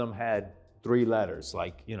 Most of them had 3 letters,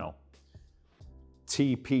 like, you know,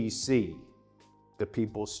 TPC, the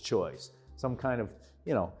People's Choice. Some kind of,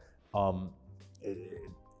 you know,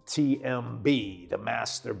 TMB, the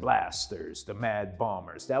Master Blasters, the Mad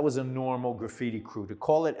Bombers. That was a normal graffiti crew. To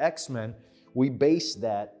call it X-Men, we based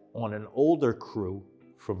that on an older crew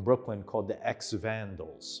from Brooklyn called the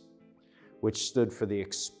X-Vandals, which stood for the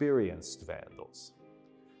Experienced Vandals,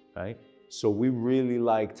 right? So we really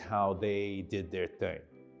liked how they did their thing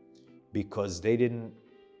because they didn't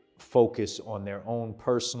focus on their own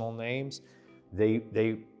personal names.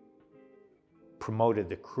 They promoted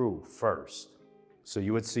the crew first. So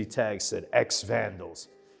you would see tags that X-Vandals,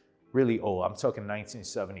 really old. I'm talking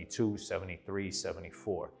 1972, 73,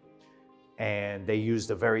 74. And they used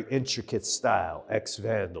a very intricate style,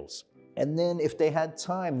 X-Vandals. And then if they had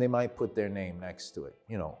time, they might put their name next to it,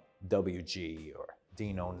 you know, WG or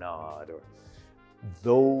Dino Nod, or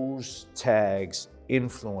those tags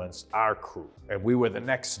influenced our crew. And we were the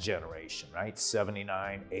next generation, right?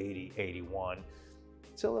 79, 80, 81,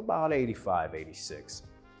 till about 85, 86.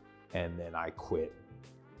 And then I quit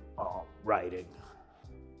writing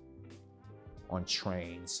on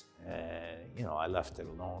trains. And, you know, I left it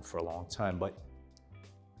alone for a long time. But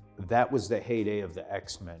that was the heyday of the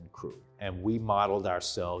X-Men crew. And we modeled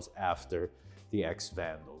ourselves after the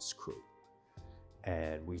X-Vandals crew.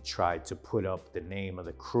 And we tried to put up the name of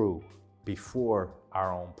the crew before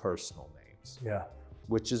our own personal names. Yeah.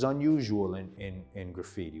 Which is unusual in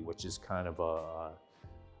graffiti, which is kind of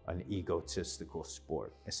an egotistical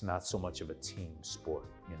sport. It's not so much of a team sport,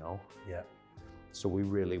 you know? Yeah. So we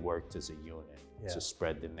really worked as a unit to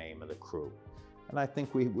spread the name of the crew. And I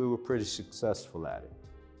think we were pretty successful at it.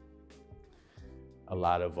 A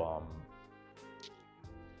lot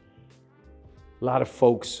of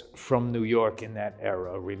folks from New York in that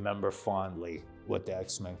era remember fondly what the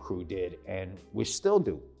X-Men crew did, and we still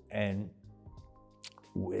do. And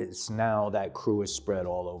it's now that crew is spread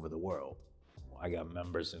all over the world. I got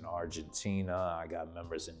members in Argentina, I got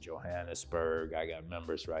members in Johannesburg, I got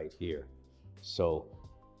members right here. So,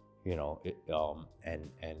 you know, and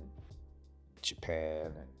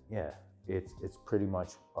Japan, and yeah, it's pretty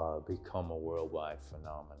much become a worldwide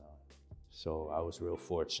phenomenon. So I was real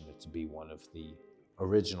fortunate to be one of the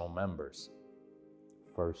original members,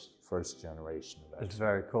 first generation of X-Men. It's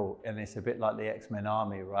very cool, and it's a bit like the X-Men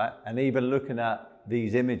army, right? And even looking at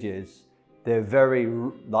these images, they're very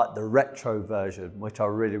like the retro version, which I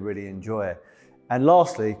really, really enjoy. And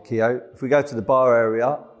lastly, KEO, if we go to the bar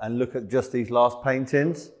area and look at just these last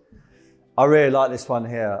paintings, I really like this one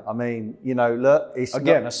here. I mean, you know, look, it's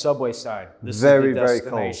again a subway sign. This very, is the very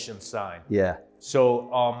destination cool sign. Yeah.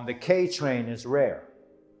 So the K train is rare.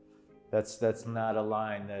 That's not a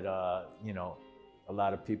line that you know, a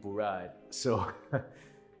lot of people ride. So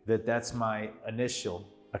that's my initial.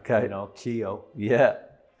 Okay. You know, KEO. Yeah.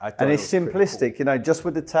 And it's simplistic, cool. You know, just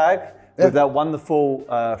with the tag, with that wonderful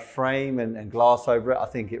frame and glass over it. I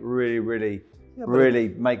think it really, really, really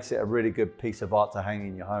makes it a really good piece of art to hang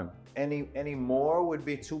in your home. Any more would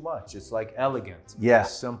be too much. It's like elegant. Yeah.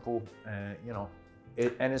 It's simple, you know,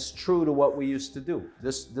 and it's true to what we used to do.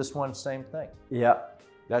 This one, same thing. Yeah.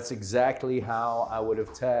 That's exactly how I would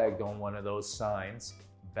have tagged on one of those signs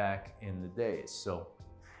back in the days. So.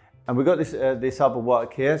 And we've got this other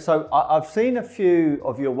work here. So I've seen a few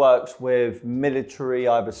of your works with military,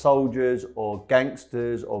 either soldiers or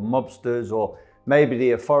gangsters or mobsters or maybe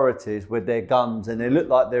the authorities with their guns, and they look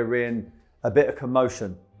like they're in a bit of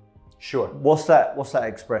commotion. Sure. What's that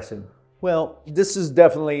expressing? Well, this is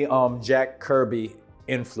definitely Jack Kirby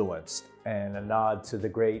influenced and a nod to the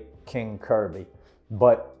great King Kirby.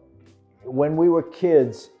 But when we were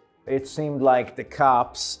kids, it seemed like the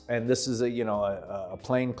cops, and this is a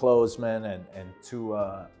plainclothesman and two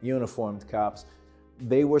uniformed cops,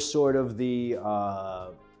 they were sort of the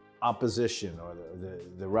opposition or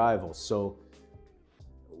the rivals. So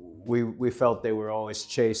we felt they were always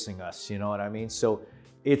chasing us, you know what I mean? So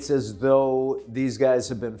it's as though these guys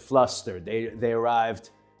have been flustered. They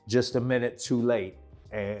arrived just a minute too late.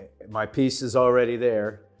 My piece is already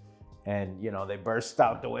there, and they burst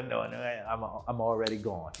out the window, and I'm already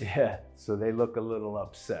gone. Yeah, so they look a little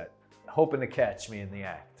upset, hoping to catch me in the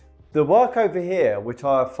act. The work over here, which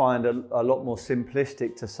I find a lot more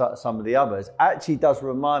simplistic to some of the others, actually does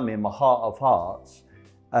remind me in my heart of hearts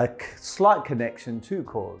a slight connection to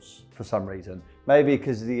KEO's for some reason. Maybe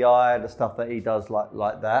because of the eye, the stuff that he does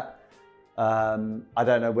like that. I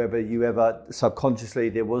don't know whether you ever subconsciously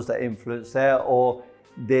there was that influence there, or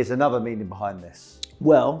there's another meaning behind this.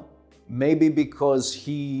 Well, maybe because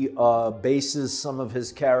he bases some of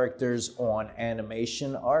his characters on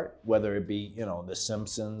animation art, whether it be, The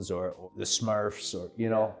Simpsons or the Smurfs or,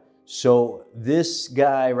 So this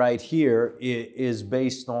guy right here is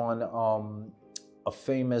based on a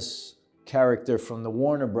famous character from the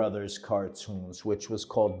Warner Brothers cartoons, which was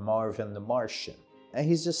called Marvin the Martian. And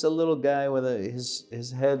he's just a little guy with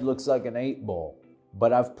his head looks like an 8-ball.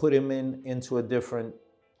 But I've put him into a different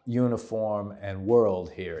uniform and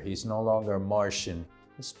world here. He's no longer a Martian.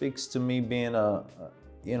 It speaks to me being a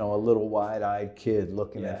little wide-eyed kid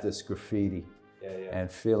looking at this graffiti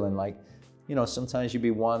and feeling like, sometimes you'd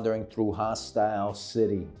be wandering through hostile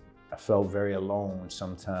city. I felt very alone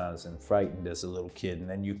sometimes and frightened as a little kid. And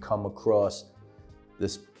then you come across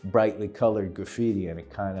this brightly colored graffiti, and it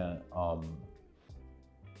kind of,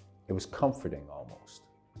 it was comforting almost,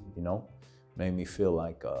 Made me feel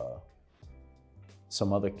like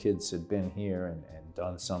some other kids had been here and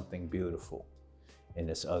done something beautiful in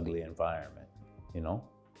this ugly environment,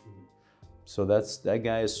 So that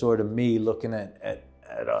guy is sort of me looking at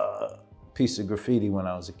a piece of graffiti when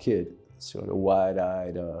I was a kid, sort of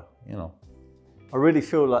wide-eyed, I really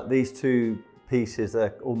feel like these two pieces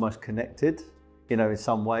are almost connected, in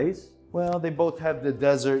some ways. Well, they both have the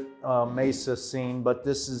desert mesa scene, but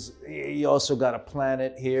you also got a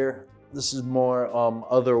planet here. This is more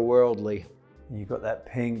otherworldly. You've got that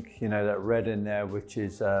pink, that red in there, which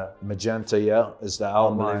is magenta, is the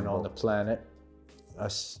outline on the planet. I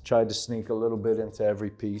tried to sneak a little bit into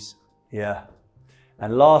every piece. Yeah.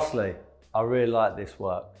 And lastly, I really like this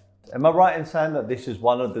work. Am I right in saying that this is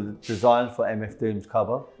one of the designs for MF Doom's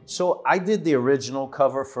cover? So I did the original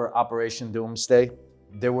cover for Operation Doomsday.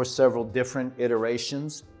 There were several different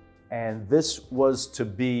iterations, and this was to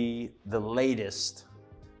be the latest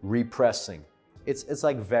repressing. It's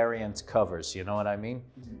like variant covers, you know what I mean?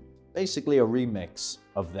 Basically a remix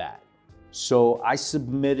of that. So I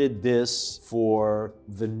submitted this for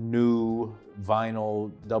the new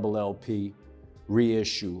vinyl double LP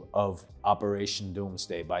reissue of Operation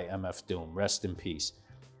Doomsday by MF Doom, rest in peace.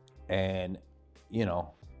 And,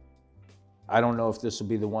 I don't know if this will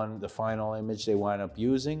be the final image they wind up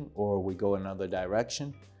using, or we go another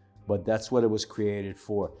direction, but that's what it was created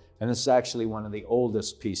for. And it's actually one of the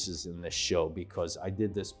oldest pieces in this show, because I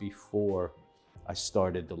did this before I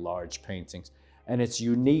started the large paintings. And it's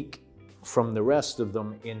unique from the rest of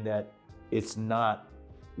them in that it's not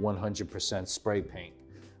 100% spray paint.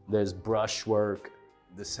 There's brushwork.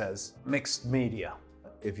 This has mixed media.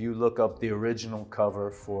 If you look up the original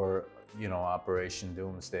cover for, Operation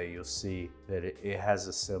Doomsday, you'll see that it has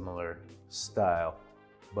a similar style,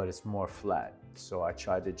 but it's more flat. So I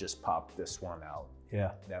tried to just pop this one out.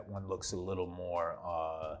 Yeah. That one looks a little more,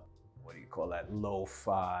 what do you call that?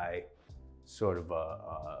 Lo-fi, sort of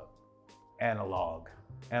a analog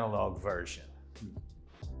version.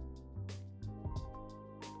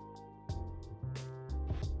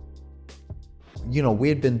 We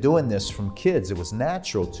had been doing this from kids. It was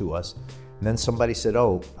natural to us. And then somebody said,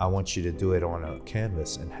 oh, I want you to do it on a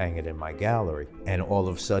canvas and hang it in my gallery. And all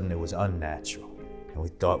of a sudden it was unnatural. And we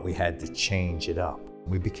thought we had to change it up.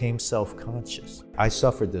 We became self-conscious. I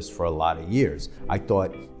suffered this for a lot of years. I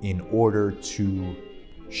thought in order to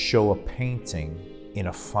show a painting in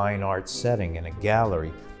a fine art setting, in a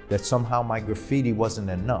gallery, that somehow my graffiti wasn't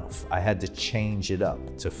enough. I had to change it up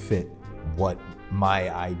to fit what my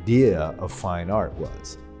idea of fine art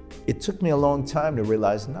was. It took me a long time to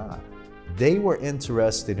realize, nah, they were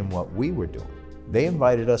interested in what we were doing. They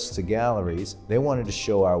invited us to galleries. They wanted to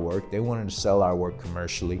show our work. They wanted to sell our work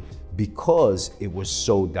commercially because it was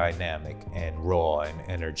so dynamic and raw and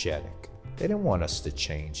energetic. They didn't want us to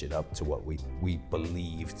change it up to what we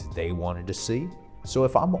believed they wanted to see. So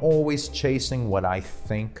if I'm always chasing what I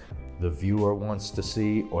think the viewer wants to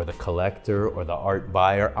see, or the collector or the art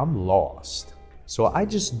buyer, I'm lost. So I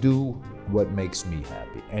just do what makes me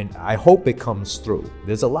happy, and I hope it comes through.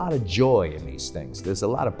 There's a lot of joy in these things. There's a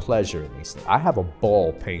lot of pleasure in these things. I have a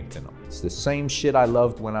ball painting them. It's the same shit I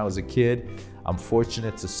loved when I was a kid. I'm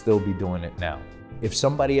fortunate to still be doing it now. If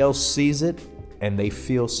somebody else sees it and they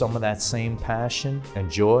feel some of that same passion and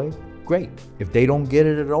joy, great. If they don't get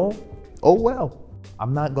it at all, oh well.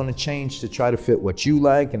 I'm not gonna change to try to fit what you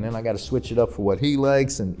like, and then I gotta switch it up for what he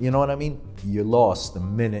likes, and you know what I mean? You're lost the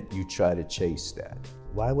minute you try to chase that.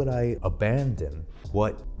 Why would I abandon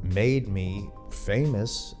what made me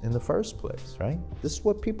famous in the first place, right? This is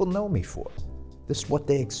what people know me for. This is what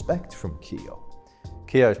they expect from KEO.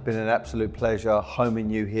 KEO, it's been an absolute pleasure homing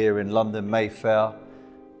you here in London, Mayfair,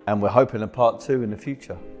 and we're hoping a part 2 in the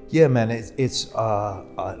future. Yeah, man, it's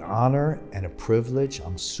an honor and a privilege.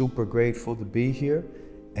 I'm super grateful to be here,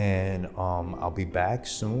 and I'll be back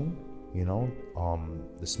soon. You know,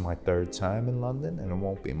 this is my 3rd time in London, and it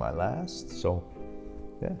won't be my last. So,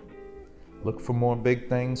 yeah, look for more big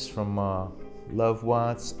things from Love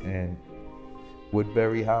Watts and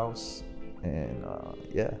Woodbury House, and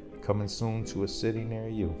yeah, coming soon to a city near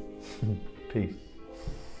you. Peace.